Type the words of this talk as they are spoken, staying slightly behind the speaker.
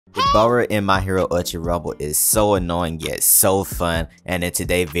Ibara in My Hero Ultra Rumble is so annoying yet so fun, and in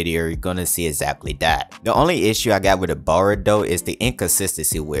today's video you're gonna see exactly that. The only issue I got with Ibara though is the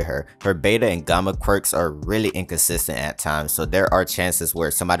inconsistency with her. Her beta and gamma quirks are really inconsistent at times, so there are chances where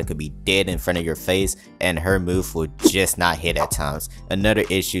somebody could be dead in front of your face and her move will just not hit at times. Another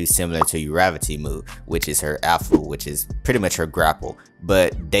issue similar to Uravity move, which is her alpha, which is pretty much her grapple.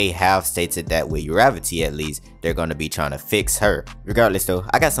 But they have stated that with Uravity at least, they're going to be trying to fix her. Regardless though,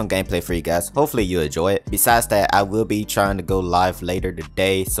 I got some gameplay for you guys. Hopefully you enjoy it. Besides that, I will be trying to go live later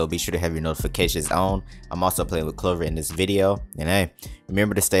today, so be sure to have your notifications on. I'm also playing with Clover in this video. And hey,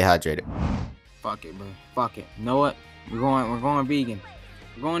 remember to stay hydrated. Fuck it, bro. Fuck it. You know what? We're going vegan.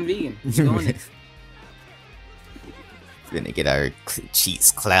 We're going vegan. We're doing it. We're gonna get our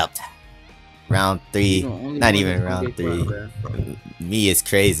cheeks clapped. Round 3, not even round 3. Me is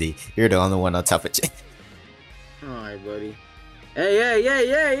crazy. You're the only one on top of it. Alright, buddy. Hey.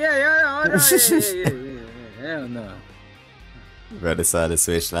 Hell no. Bro decided to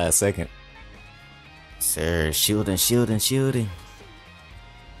switch last second. Sir, shielding.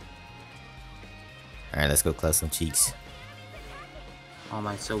 Alright, let's go clap some cheeks. Oh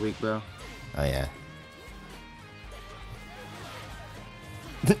my, so weak, bro. Oh yeah.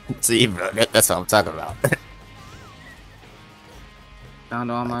 See, bro, that's what I'm talking about. Found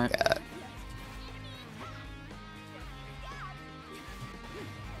all my. God.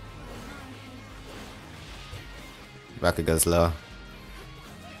 Rocket goes low.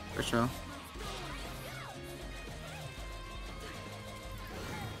 For sure.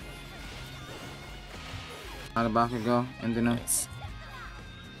 How the back go, and then Nice.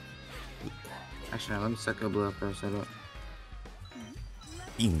 Actually, let me suck your blood first. Set up.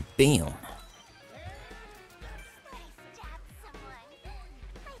 Bam.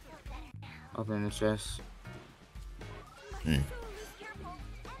 Open the chest.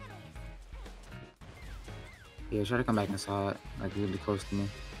 Yeah, try to come back inside, like really close to me.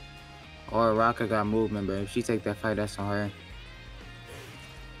 Or Rocket got movement, but if she take that fight, that's on her.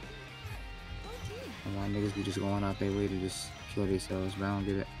 And why niggas be just going out their way to just kill themselves, but I don't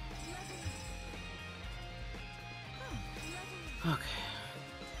get it. Okay.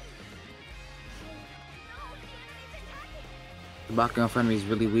 The Baka in front of me is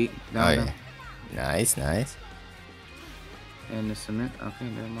really weak. Oh yeah. Nice. And the cement. Okay,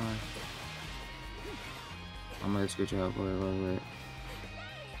 never mind. I'm gonna switch out. Wait.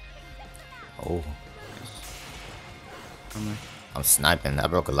 Oh. Come on. I'm sniping. I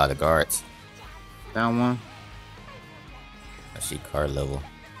broke a lot of guards. Down one. I see card level.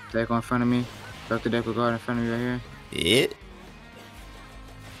 Deco in front of me. Broke the Deco guard in front of me right here. It?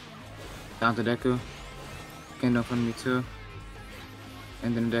 Down to Deku. Kendo in front of me too.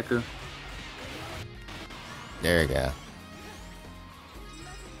 And then Deku. There we go.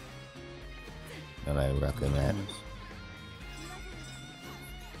 Nobody rocking that.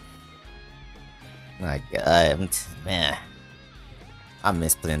 My God, man. I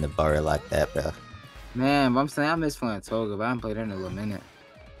miss playing the bar like that, bro. Man, but I'm saying I miss playing Toga, but I haven't played her in a little minute.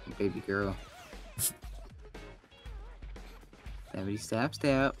 Baby girl. Every step.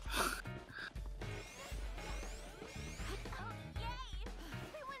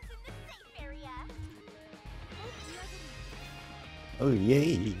 Oh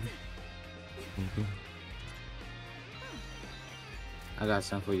yay! I got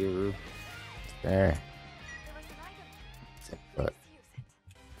something for you, Roo. There.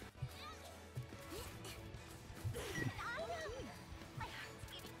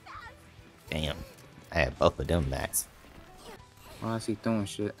 Damn, I had both of them max. Oh, I see throwing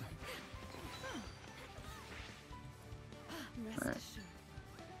shit. Alright.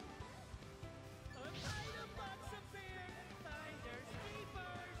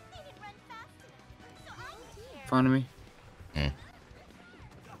 In front of me.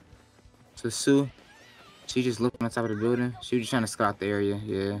 So Sue, she just looked on top of the building. She was just trying to scout the area.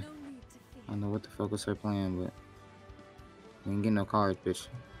 Yeah. I don't know what the fuck was her plan, but we didn't get no cards, bitch.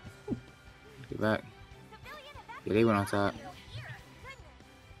 Get back. Yeah, they went on top.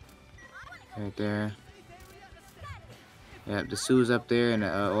 Right there. Yeah, the Sue's up there, and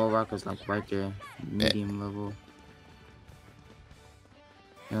the oil rock is like right there, medium level.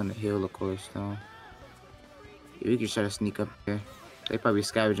 They're on the hill, of course, though. Yeah, we could try to sneak up there. They probably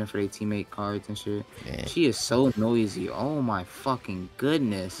scavenging for their teammate cards and shit. Yeah. She is so noisy. Oh my fucking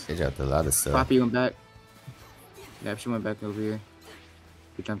goodness. They dropped a lot of stuff. Floppy went back. Yep, she went back over here.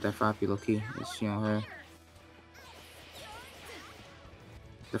 We jumped that Floppy low key. Is she on her?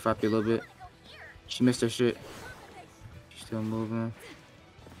 The Floppy a little bit. She missed her shit. She's still moving.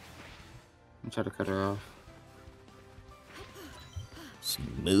 I'm trying to cut her off.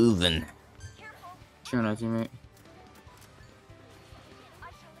 Moving. She on our teammate.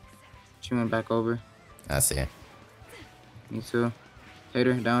 She went back over. I see it. Me too. Hit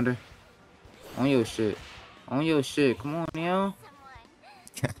her, downed her. On your shit. On your shit. Come on, yo.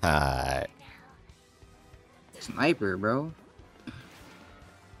 Alright. Sniper, bro.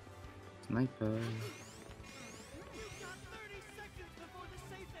 Sniper.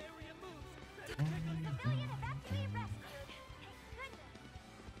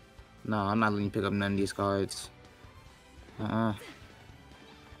 No, I'm not letting you pick up none of these cards. More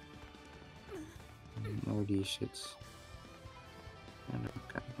of these shits. I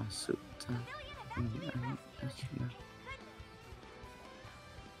got my suit time.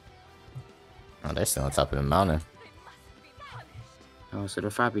 Oh, they're still on top of the mountain. Oh, so the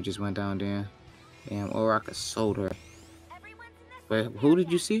Fappy just went down there. Damn, or I could sold her. Wait, who did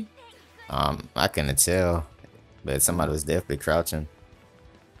you see? I couldn't tell, but somebody was definitely crouching.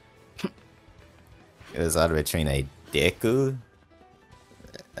 It was either between a Deku.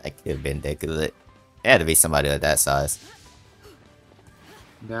 That could have been Deku. It had to be somebody of that size.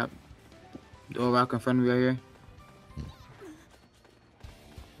 Yep. Door rock in front of me right here.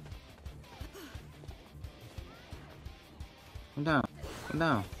 Come down. Come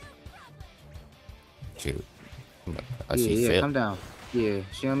down. Shoot. Oh, Yeah, she yeah, fit. come down. Yeah,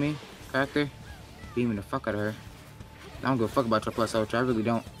 she on me. Cracked her. Beaming the fuck out of her. I don't give a fuck about your plus ultra. I really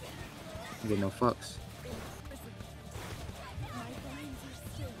don't. I get no fucks.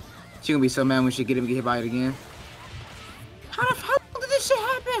 She gonna be so mad when she get hit by it again. How long did this shit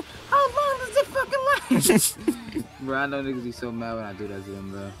happen? How long does it fucking last? Bro, I know niggas be so mad when I do that to them,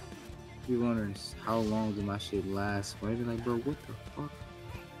 bro. Be wondering how long do my shit last? Why they like, bro, what the fuck?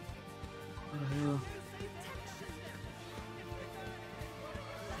 What the hell?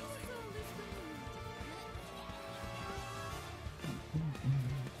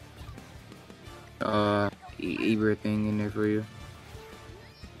 Ibara thing in there for you.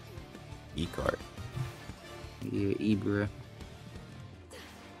 E-card. Yeah, Ibara.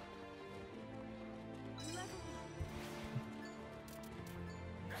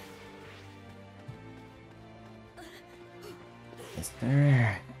 Yes,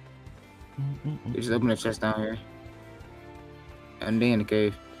 sir. You just open the chest down here. And they in the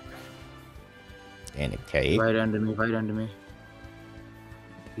cave. In the cave. Right under me, right under me.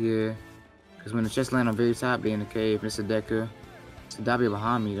 Yeah. Because when the chest land on very top, they in the cave. It's a Deku. It's a W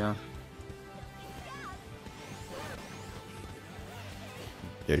behind me, though.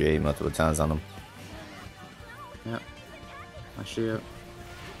 38 multiple times on him. Yep. My shield.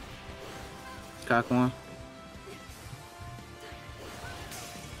 Cock one.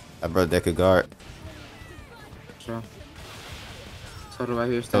 I brought Deku guard. Sure. Toto right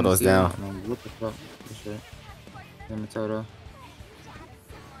here. Toto's down. Man, what the fuck? This shit. Then the Toto.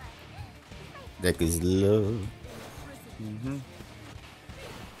 Deku's low.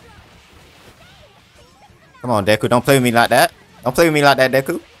 Come on, Deku. Don't play with me like that. Don't play with me like that,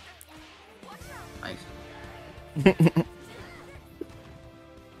 Deku. Nice. Here they are,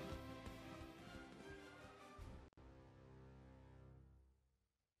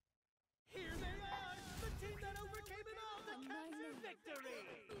 the team that overcame it all to capture victory!